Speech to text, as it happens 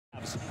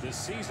Rams this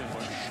season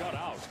were shut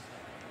out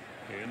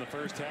in the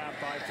first half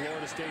by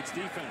Florida State's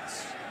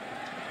defense.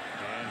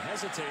 And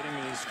hesitating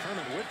is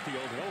Kermit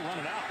Whitfield. He'll run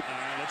it out.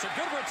 And it's a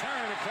good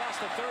return across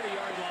the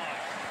 30-yard line.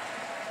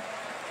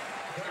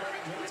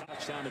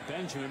 Touchdown to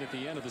Benjamin at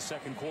the end of the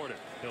second quarter.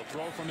 He'll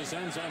throw from his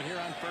end zone here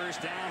on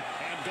first down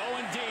and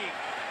going deep.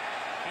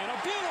 And a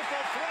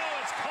beautiful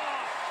throw. It's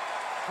caught.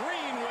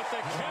 Green with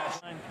the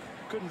catch.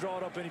 Couldn't draw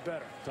it up any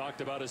better.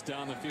 Talked about his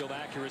down the field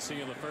accuracy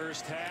in the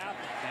first half.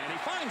 And he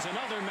finds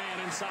another man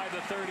inside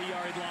the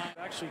 30-yard line.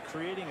 Actually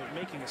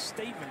making a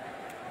statement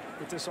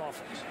with this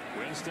offense.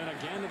 Winston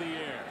again to the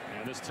air.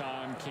 And this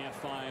time can't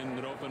find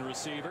an open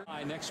receiver.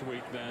 Next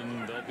week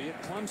then they'll be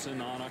at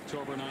Clemson on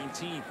October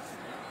 19th.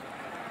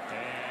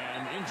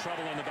 And in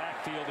trouble in the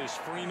backfield is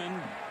Freeman.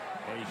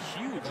 A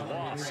huge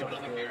loss. Those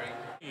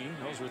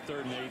were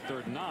 3rd and 8,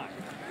 3rd and 9.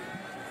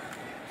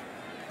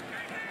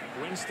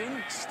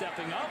 Winston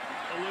stepping up,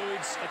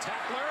 eludes a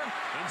tackler,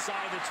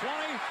 inside the 20,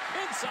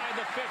 inside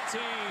the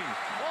 15,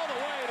 all the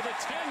way to the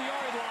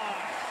 10-yard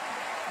line.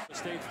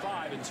 State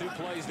 5 in 2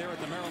 plays there at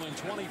the Maryland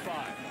 25.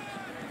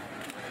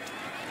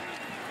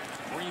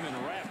 Freeman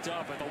wrapped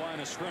up at the line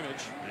of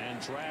scrimmage and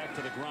dragged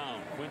to the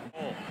ground.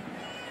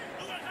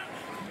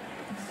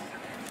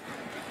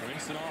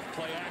 Winston off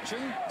play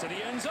action to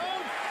the end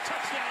zone.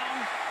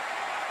 Touchdown.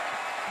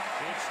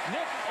 It's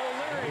Nick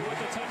O'Leary with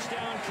the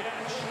touchdown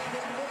catch.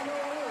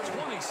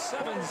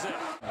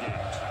 27-zip.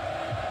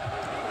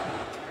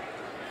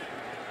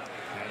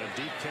 And a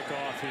deep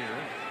kickoff here.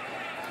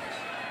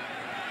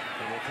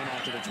 It will come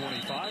out to the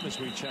 25 as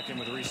we check in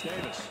with Reese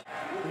Davis.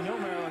 We know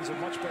Maryland's a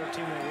much better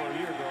team than they were a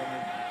year ago.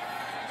 And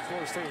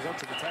Florida State was up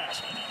to the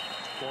task.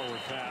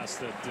 Forward pass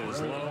that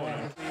is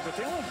low. But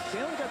he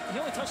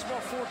only touched the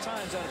ball 4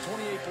 times out of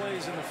 28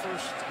 plays in the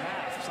first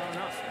half. It's not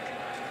enough.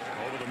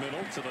 Over the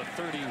middle to the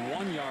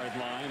 31-yard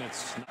line.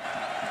 It's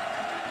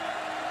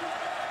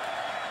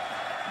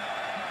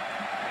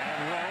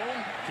and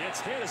Rowe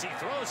gets hit as he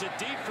throws it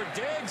deep for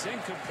Diggs.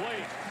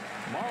 Incomplete.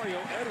 Mario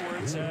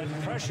Edwards had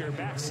pressure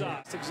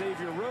backside. It's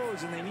Xavier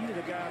Rhodes, and they needed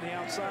a guy on the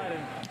outside,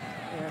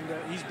 and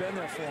he's been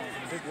there for them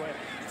in a big way.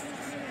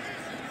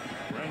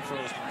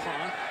 Renfro's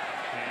punt.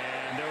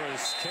 And there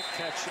was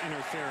kick-catch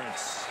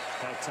interference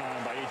that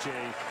time by A.J.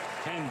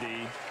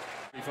 Hendy,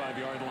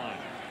 35-yard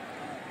line.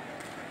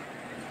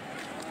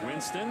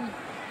 Winston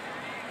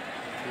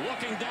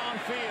looking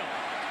downfield.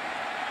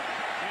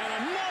 And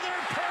another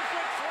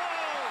perfect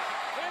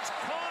throw. It's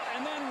caught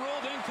and then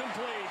ruled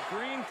incomplete.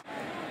 Green.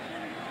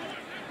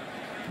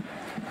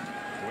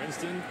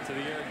 Winston to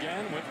the air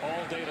again with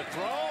all day to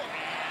throw.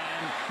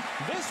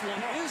 This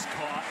one is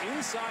caught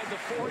inside the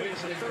 40 at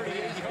the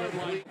 38-yard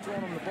line.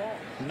 Throwing him the ball.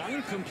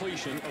 9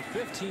 completion of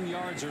 15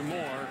 yards or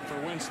more for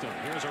Winston.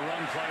 Here's a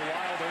run play.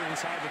 Wilder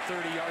inside the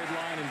 30-yard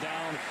line and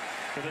down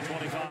to the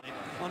 25.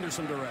 Under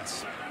some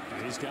duress.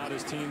 He's got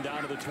his team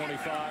down to the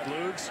 25.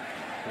 Lugs.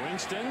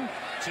 Winston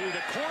to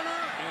the corner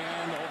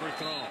and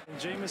overthrown. And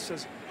Jameis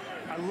says,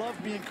 I love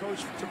being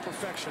coached to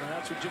perfection, and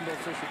that's what Jimbo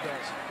Fisher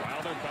does.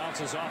 Wilder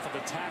bounces off of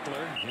the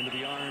tackler into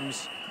the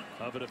arms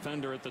of a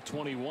defender at the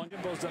 21.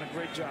 Jimbo's done a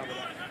great job of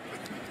that.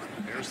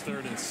 Here's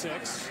 3rd and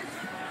 6.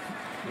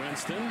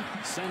 Winston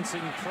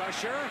sensing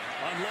pressure,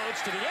 unloads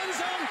to the end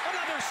zone.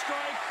 Another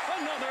strike,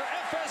 another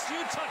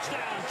FSU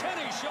touchdown.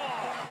 Kenny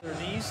Shaw. Their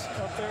knees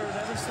up there in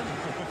Evanston.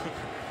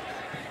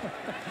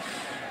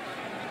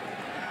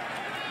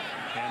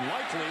 And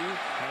likely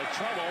had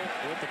trouble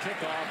with the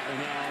kickoff, and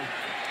now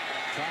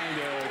trying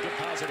to get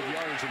positive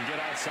yardage and get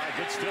outside,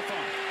 get stiff on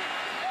it.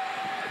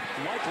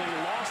 Likely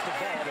lost the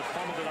ball, but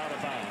fumbled it out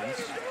of bounds.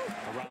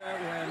 When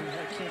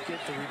I can't get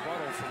the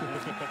rebuttal from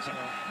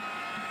him.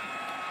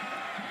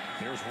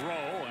 Here's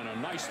Rowe, and a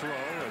nice throw.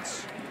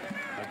 It's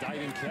a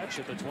diving catch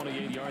at the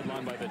 28-yard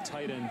line by the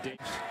tight end.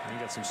 And you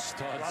got some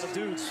studs. A lot of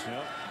dudes.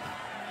 Yep.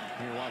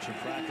 You're watching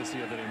practice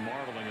the other day,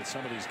 marveling at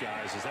some of these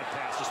guys as that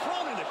pass is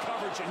thrown into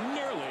coverage and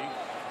nearly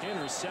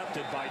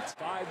intercepted by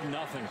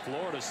 5-0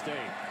 Florida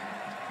State.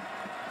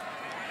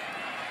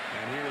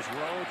 And here's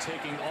Rowe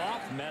taking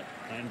off, met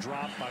and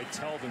dropped by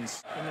Telvin.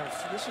 And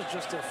this is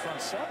just their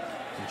front seven.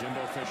 And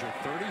Jimbo Fisher,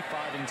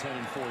 35-10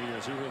 in 4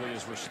 years. He really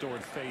has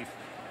restored faith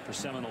for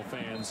Seminole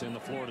fans in the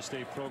Florida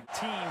State program.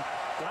 Team,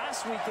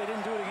 last week they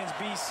didn't do it against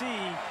BC.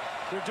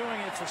 They're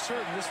doing it for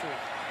certain this week.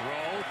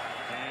 Rowe,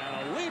 and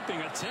a leaping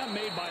attempt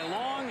made by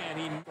Long, and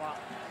he... Wow.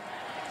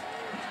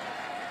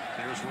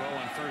 Here's Rowe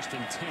on 1st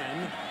and 10,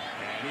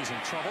 and he's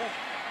in trouble.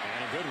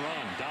 And a good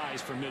run,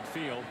 dies from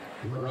midfield.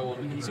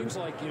 It seems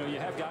like, you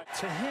have guys.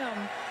 To him,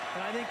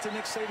 and I think to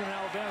Nick Saban in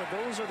Alabama,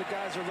 those are the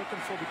guys they're looking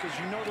for because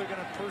you know they're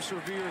going to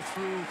persevere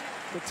through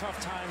the tough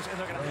times, and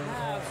they're going to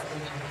have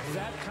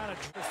that kind of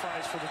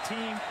sacrifice for the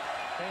team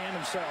and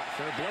himself.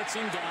 They're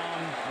blitzing down.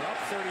 They're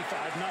up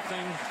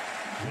 35-0.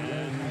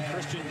 And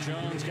Christian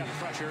Jones got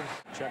pressure.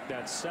 Check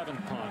that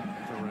 7th punt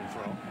for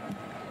Renfro.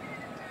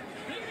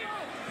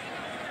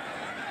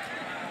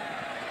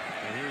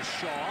 And here's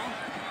Shaw.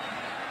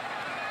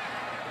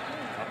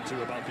 Up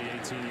to about the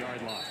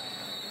 18-yard line.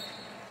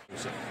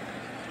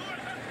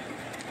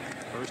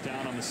 First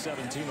down on the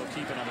 17. They'll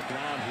keep it on the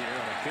ground here.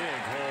 And a big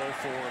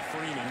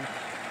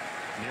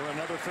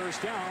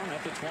first down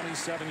at the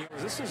 27.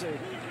 This is a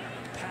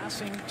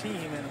passing team,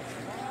 and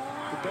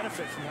we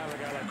benefit from having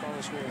a guy like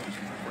Carlos Williams.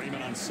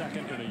 Freeman on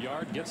second and a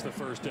yard gets the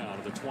first down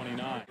at the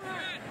 29.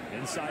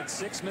 Inside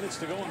 6 minutes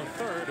to go in the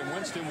third, and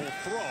Winston will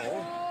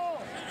throw.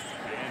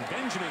 And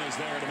Benjamin is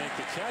there to make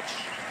the catch.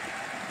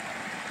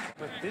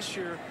 But this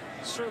year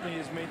certainly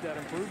has made that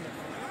improvement.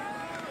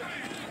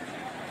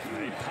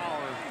 A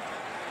power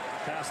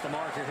past the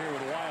marker here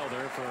with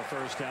Wilder for a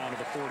first down to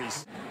the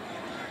 40s.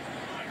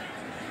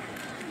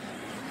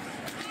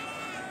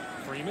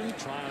 Freeman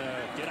trying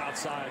to get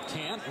outside,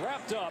 can't.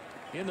 Wrapped up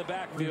in the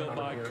backfield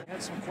by...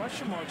 Had some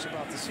question marks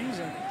about the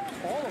season,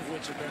 all of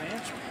which have been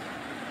answered.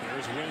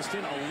 There's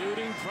Winston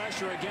eluding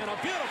pressure again. A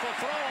beautiful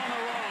throw on the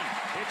run.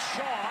 It's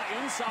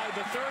Shaw inside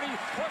the 30,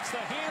 puts the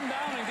hand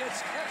down and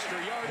gets extra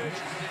yardage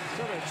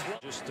to the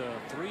 12. Just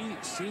 3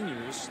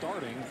 seniors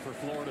starting for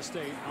Florida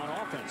State on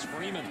offense.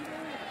 Freeman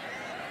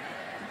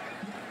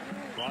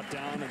brought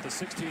down at the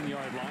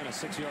 16-yard line, a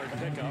 6-yard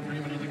pickup.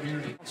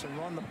 And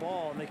run the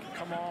ball, and they can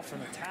come off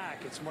and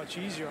attack. It's much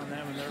easier on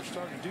them, and they're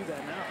starting to do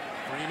that now.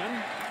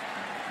 Freeman,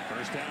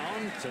 first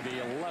down to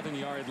the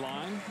 11-yard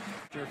line.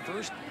 Their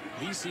first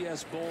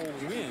VCS Bowl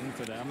win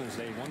for them as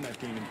they won that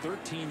game in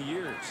 13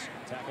 years.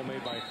 Tackle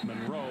made by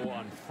Monroe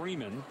on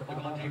Freeman.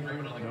 No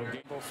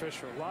game.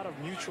 Fisher, a lot of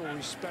mutual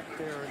respect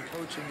there in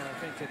coaching, and I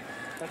think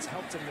that's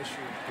helped him this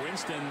year.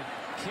 Winston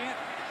can't.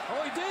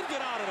 Oh, he did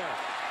get out of there.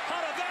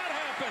 How did that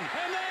happen?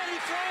 And then he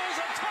throws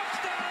a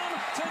touchdown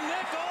to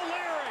Nick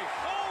O'Leary.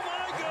 Oh,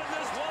 my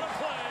goodness, what a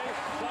play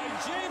by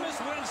Jameis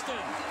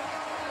Winston.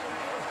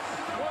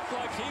 Looked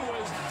like he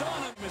was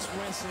done. Miss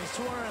Winston, he's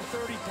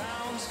 230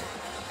 pounds.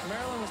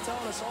 Maryland was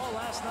telling us all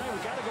last night, we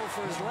got to go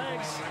for his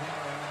legs.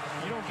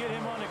 You don't get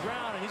him on the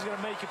ground, and he's going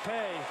to make you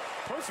pay.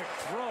 Perfect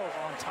throw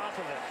on top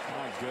of it.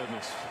 My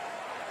goodness.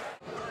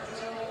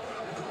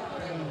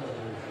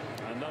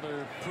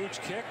 Another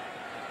pooch kick,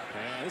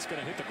 and it's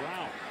going to hit the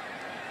ground.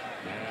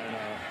 And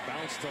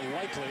bounce to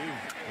Likely,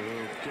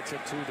 who gets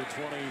it to the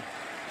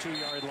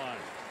 22-yard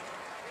line.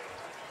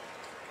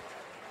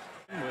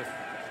 With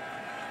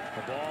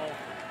the ball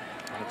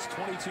on its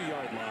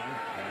 22-yard line,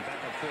 and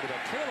backup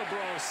quarterback Caleb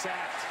Rowe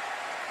sacked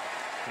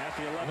at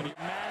the 11.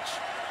 Match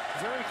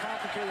very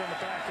complicated on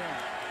the back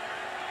end.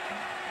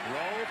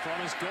 Rowe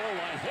from his goal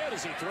line hit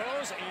as he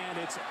throws, and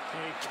it's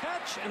a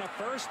catch and a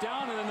first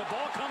down, and then the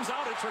ball comes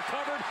out. It's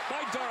recovered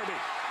by Darby.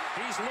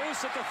 He's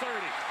loose at the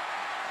 30.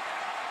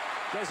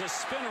 Does a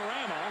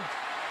spinorama,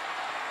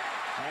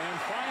 and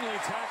finally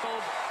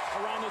tackled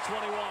around the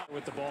 21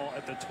 with the ball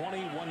at the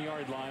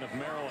 21-yard line of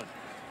Maryland.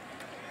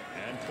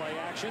 And play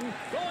action,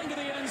 going to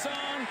the end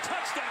zone,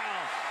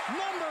 touchdown,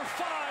 number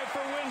 5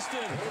 for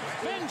Winston.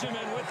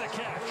 Benjamin with the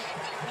catch.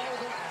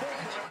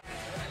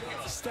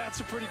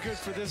 Stats are pretty good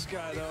for this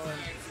guy, though, and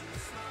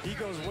he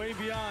goes way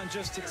beyond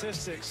just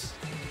statistics.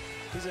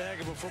 He's a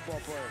heck of a football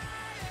player.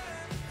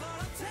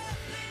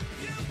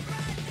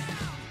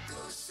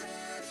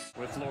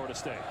 With Florida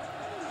State.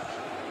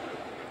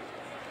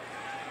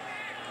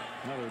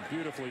 Another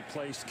beautifully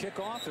placed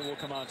kickoff, and we'll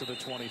come out to the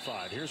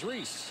 25. Here's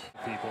Reese.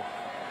 People.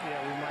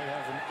 Yeah, we might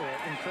have an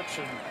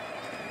encryption.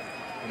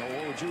 You know,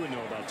 what would you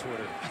know about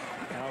Twitter?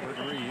 Albert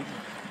Reed,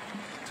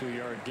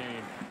 2-yard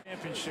gain.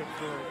 Championship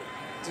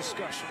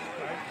discussion,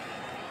 right?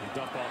 A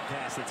dump off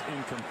pass that's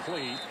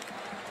incomplete.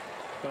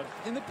 But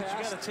in the past,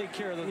 you got to take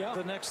care of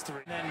the next 3.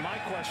 And then my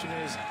question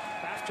is,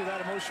 after that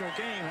emotional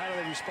game, how do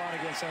they respond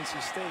against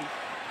NC State?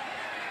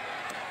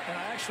 And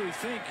I actually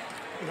think,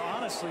 you know,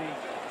 honestly,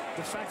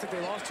 the fact that they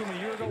lost to them a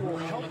year ago will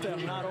help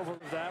them not over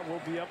that. We'll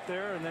be up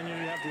there, and then you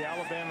have the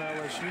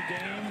Alabama-LSU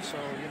game, so,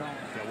 you know.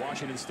 Got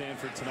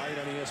Washington-Stanford tonight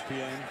on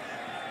ESPN.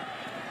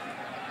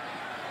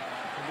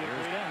 It'll be a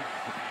great end.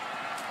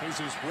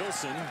 Jesus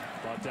Wilson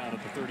brought down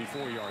at the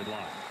 34-yard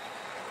line.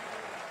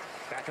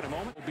 Back in a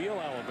moment, Mobile,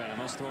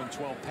 Alabama's thrown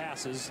 12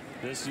 passes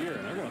this year,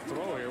 and they're going to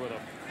throw here with a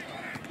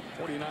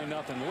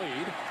 49-0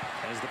 lead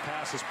as the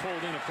pass is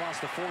pulled in across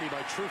the 40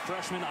 by true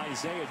freshman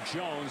Isaiah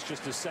Jones,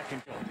 just his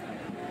second goal.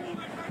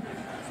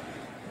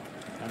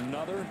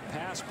 Another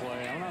pass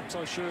play. I'm not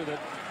so sure that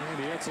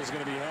Andy Itzel's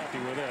going to be happy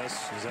with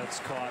this, as that's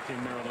caught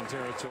in Maryland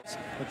territory.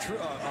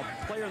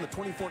 A player in the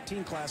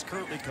 2014 class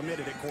currently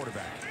committed at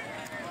quarterback.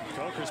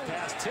 Coker's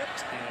pass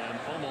tipped and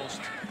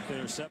almost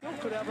intercepted.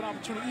 Could have an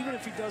opportunity, even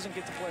if he doesn't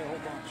get to play a whole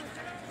bunch.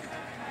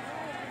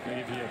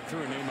 Maybe if you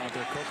threw a name out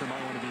there, Coker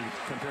might want to be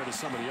compared to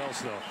somebody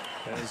else, though,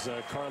 as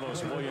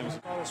Carlos Williams.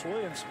 Carlos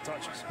Williams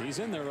touches. He's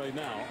in there right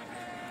now.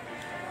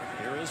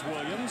 Here is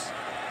Williams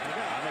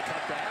on the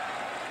cutback.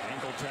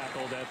 Ankle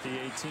tackled at the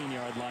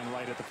 18-yard line,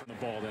 right at the front of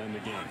the ball to end the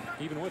game,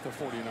 even with a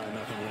 49-0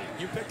 lead.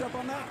 You picked up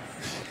on that?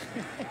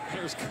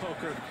 Here's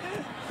Coker,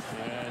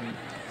 and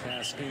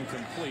pass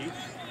incomplete.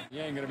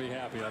 You ain't going to be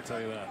happy, I'll tell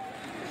you that.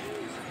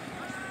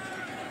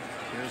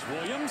 Here's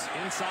Williams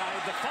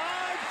inside the 5.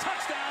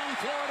 Touchdown,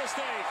 Florida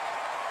State.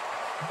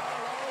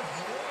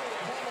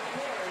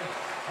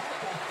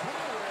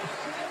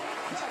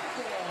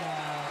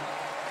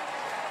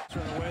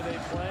 The way they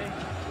play,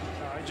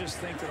 I just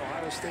think that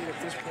Ohio State at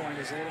this point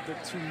is a little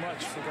bit too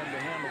much for them to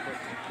handle. But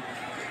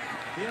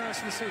Be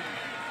interesting to see.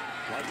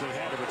 Likely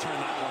had to return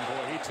that one.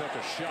 Boy, he took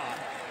a shot.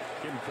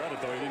 Give him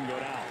credit, though, he didn't go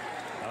down.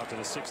 Out to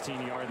the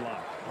 16-yard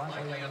line.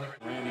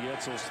 Randy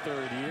Edsall's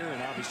third year,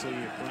 and obviously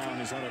if Brown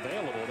is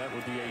unavailable, that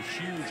would be a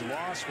huge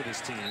loss for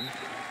this team.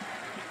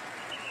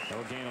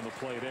 No gain on the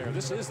play there.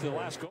 This is the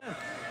last goal.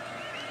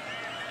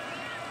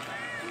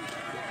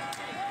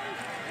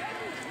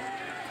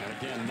 And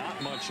again,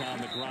 not much on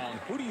the ground.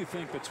 Who do you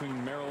think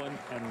between Maryland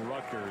and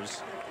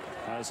Rutgers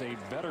has a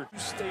better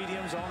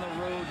stadiums on the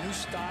road, new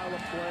style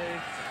of play?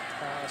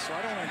 So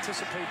I don't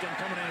anticipate them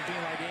coming in and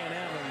being like A&M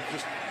and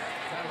just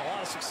having a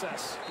lot of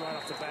success right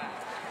off the bat.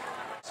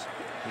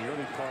 The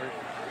early part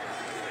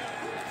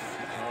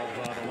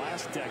of the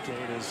last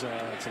decade is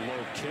it's a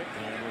low kick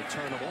and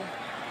returnable.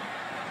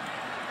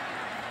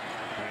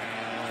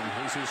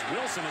 And Jesus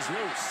Wilson is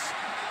loose.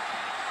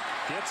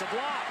 Gets a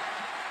block.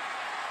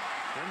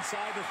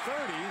 Inside the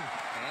 30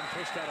 and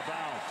pushed out of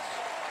bounds.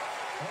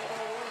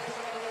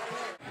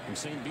 From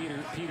St.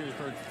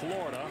 Petersburg,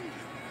 Florida.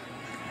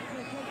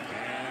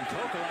 And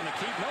Coker on the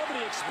keep.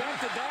 Nobody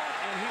expected that,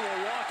 and he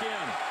will walk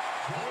in.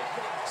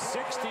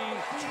 62-0.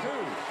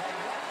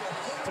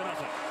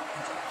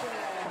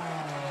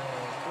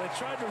 They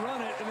tried to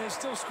run it, and they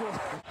still scored.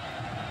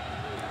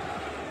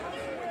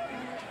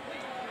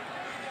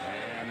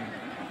 And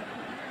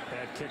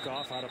bad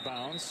kickoff out of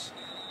bounds.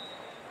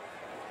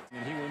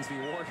 And he wins the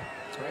award.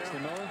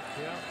 Braxton Miller.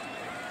 Yeah.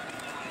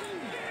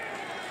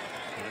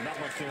 And not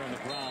much there on the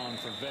ground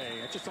for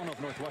Vay. I just don't know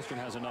if Northwestern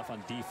has enough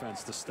on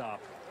defense to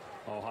stop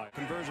Ohio.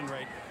 Conversion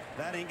rate,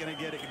 that ain't going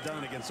to get it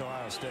done against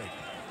Ohio State.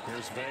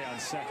 Here's Vay on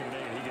 2nd and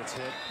 8. He gets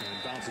hit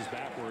and bounces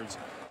backwards.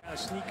 Kind of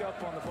sneak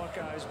up on the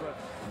Buckeyes, but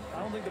I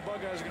don't think the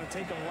Buckeyes are going to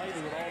take them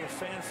lightly with all the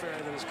fanfare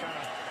that has kind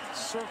of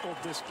circled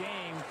this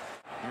game.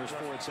 Here's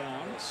 4th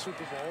down.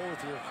 Super Bowl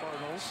with your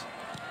Cardinals.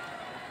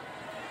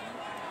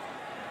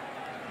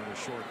 Another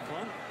short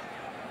punt.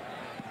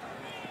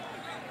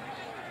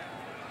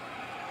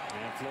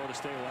 And Florida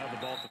State will have the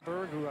ball.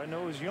 Berg, who I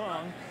know is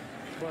young,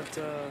 but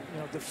you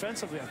know,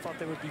 defensively, I thought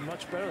they would be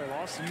much better. They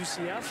lost to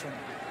UCF, and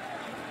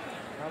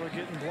now they're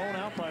getting blown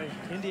out by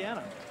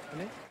Indiana.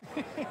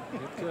 It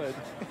could.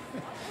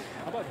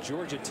 How about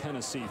Georgia,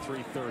 Tennessee,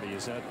 3:30?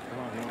 Is that, I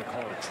don't know if you want to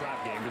call it a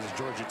trap game because it's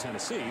Georgia,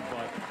 Tennessee,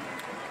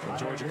 but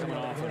Georgia coming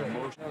off an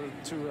emotion.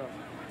 To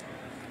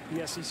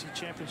the SEC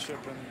championship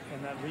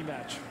and that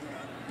rematch.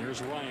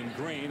 There's Ryan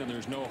Green, and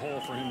there's no hole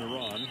for him to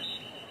run.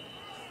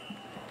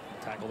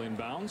 Tackled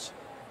inbounds.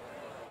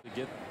 To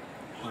get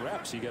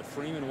reps, you got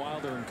Freeman,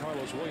 Wilder, and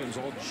Carlos Williams,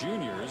 all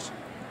juniors.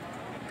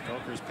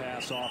 Coker's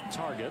pass off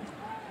target.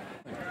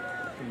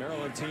 The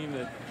Maryland team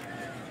that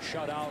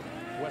shut out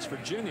West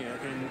Virginia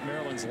in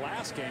Maryland's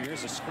last game.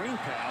 Here's a screen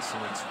pass,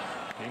 and it's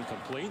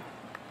incomplete.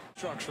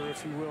 Structure,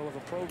 if you will, of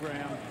a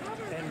program,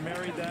 and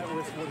married that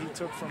with what he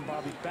took from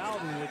Bobby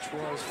Bowden, which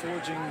was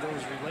forging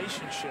those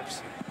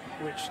relationships,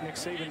 which Nick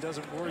Saban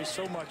doesn't worry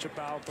so much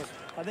about. But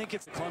I think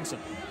it's Clemson.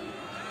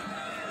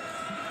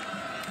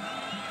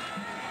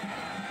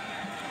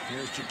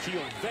 Here's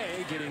Jaquil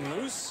Vay getting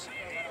loose,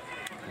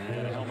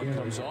 and a helmet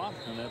comes off,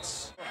 and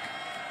that's.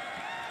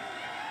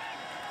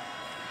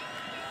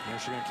 They're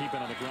going to keep it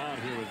on the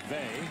ground here with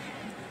Vay.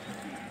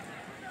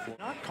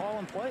 Not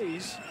calling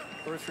plays,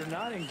 or if you're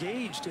not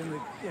engaged in the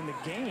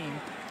game,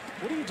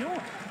 what are you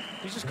doing?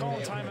 He's just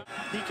calling timeout.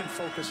 He can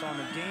focus on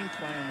the game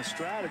plan, the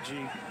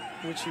strategy,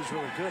 which he's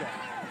really good at.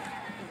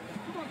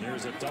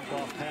 Here's a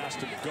dump-off pass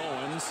to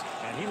Goins,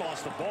 and he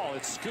lost the ball.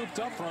 It's scooped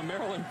up for a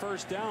Maryland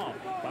first down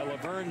by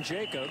Laverne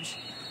Jacobs.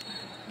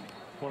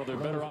 One of their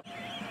better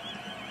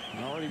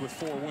already with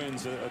 4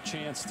 wins, a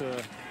chance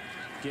to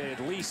get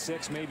at least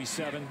 6, maybe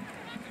 7.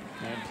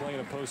 And playing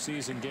a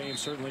postseason game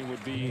certainly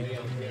would be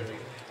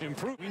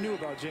improved. We knew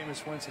about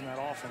Jameis Winston in that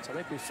offense. I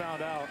think we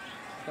found out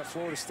that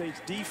Florida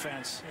State's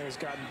defense has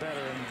gotten better,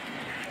 and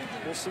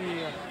we'll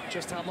see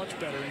just how much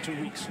better in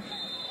 2 weeks.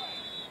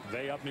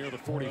 They up near the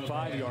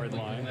 45-yard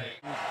line.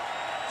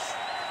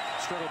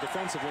 Struggled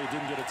defensively,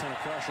 didn't get a ton of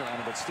pressure on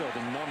him, but still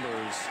the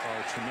numbers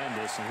are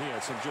tremendous, and he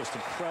had some just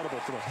incredible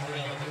throws.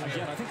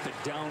 Again, I think the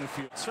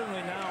downfield.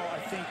 Certainly now, I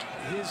think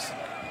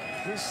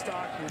his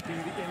stock will be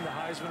in the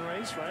Heisman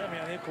race, right? I mean,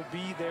 I think he'll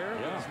be there.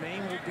 Yeah. His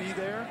name will be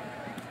there.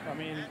 I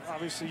mean,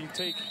 obviously you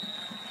take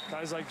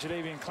guys like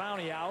Jadeveon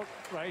Clowney out,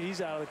 right?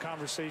 He's out of the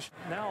conversation.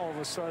 Now, all of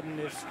a sudden,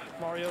 if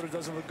Mariota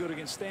doesn't look good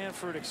against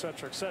Stanford, et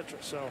cetera, et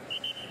cetera. So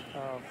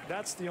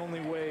that's the only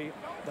way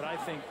that I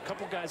think a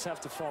couple guys have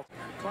to fall.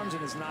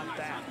 Clemson is not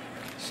that.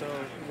 So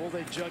will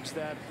they judge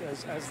that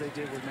as they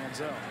did with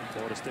Manziel?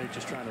 Florida State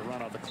just trying to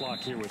run out the clock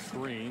here with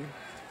Green.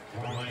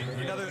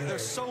 You know,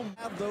 there's so many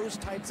of those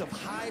types of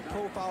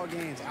high-profile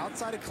games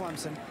outside of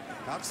Clemson,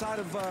 outside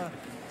of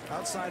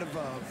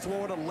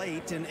Florida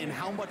late, and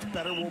how much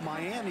better will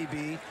Miami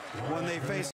be when they face